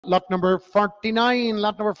Lot number 49.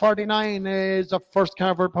 Lot number 49 is a first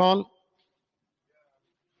carver, Paul.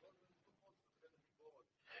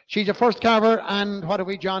 She's a first carver, and what have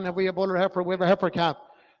we, John? Have we a bull or heifer? We have a heifer calf.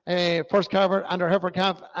 First carver and her heifer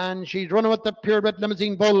calf, and she's running with the purebred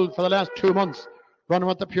limousine bull for the last 2 months. Running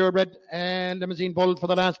with the purebred limousine bull for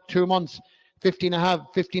the last 2 months. 15 and a half,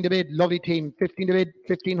 15 to bid, lovely team. 15 to bid,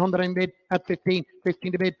 1500 in bid at 15,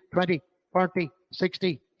 15 to bid, 20, 40,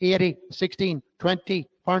 60, 80, 16, 20,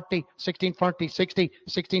 40, 16, 40, 60,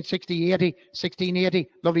 16, 60, 80, 16, 80,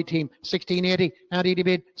 lovely team. 1680, Addy to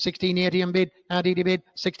bid, 1680 in bid, Addy to bid,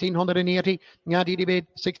 1680, Addy to bid,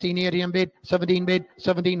 1680 in bid, 17 bid,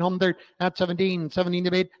 1700 at 17, 17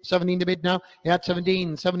 to bid, 17 to bid now, at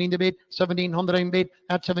 17, 17 to bid, 1700 in bid,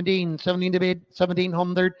 at 17, 17 to bid,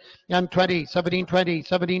 1700 and 20, 1720,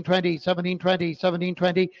 1720, 1720,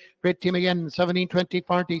 1720, great team again, 1720,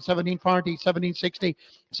 40, 1740, 1760,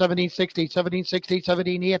 1760, 1760,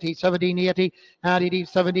 1780, 1780, at 80,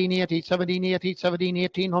 1780, 1780, 17,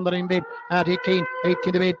 1800 in bid, at 18,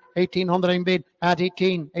 18 to bid, 1800 in bid, at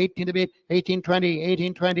 18, 18 to bid, 1820,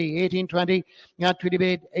 1820, 1820, at 20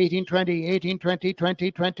 bid, 1820, 1820,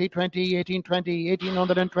 20, 20, 20, 1820,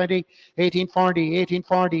 1820, 1840,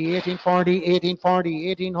 1840, 1840, 1840,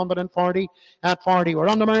 1840, at 40. We're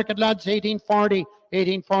on the market, lads, 1840.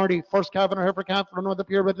 1840, first calf and a heifer calf, run with the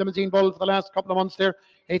purebred limousine bull for the last couple of months there.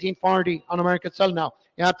 1840 on the market, sell now.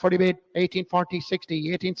 At 40 bid, 1840, 60,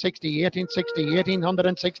 1860, 1860,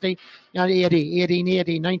 1860, and 80,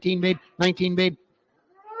 1880, 19 bid, 19 bid.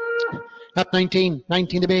 At 19,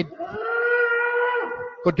 19 to bid.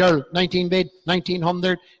 Good girl, 19 bid,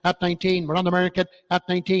 1900 at 19. We're on the market at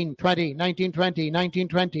 19, 20, 1920,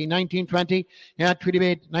 1920, 1920, at 20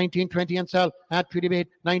 bid, 1920 and sell at 20 bid,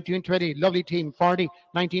 1920. Lovely team, 40,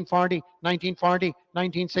 1940, 1940,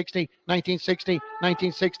 1960, 1960,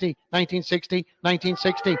 1960, 1960,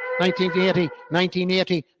 1960, 1980,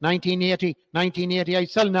 1980, 1980, 1980. I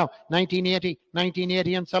sell now, 1980,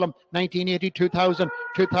 1980 and sell them, 1980, 2000,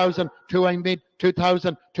 2000, 2 I'm bid,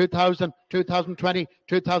 2000, 2000, 2020,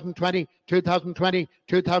 2020, 2020,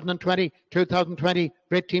 2020, 2020,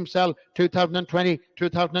 great team sell, 2020,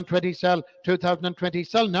 2020 sell, 2020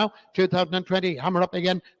 sell now, 2020, hammer up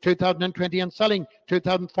again, 2020 and selling,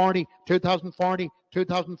 2040, 2040,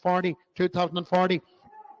 2040, 2040,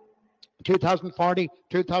 2040,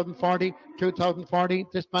 2040, 2040.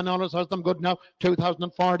 This man always has them good now.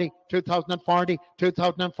 2040, 2040,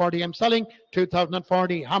 2040. I'm selling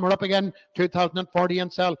 2040. Hammer up again. 2040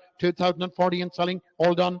 and sell. 2040 and selling.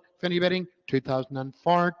 All done. Finish bidding.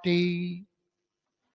 2040.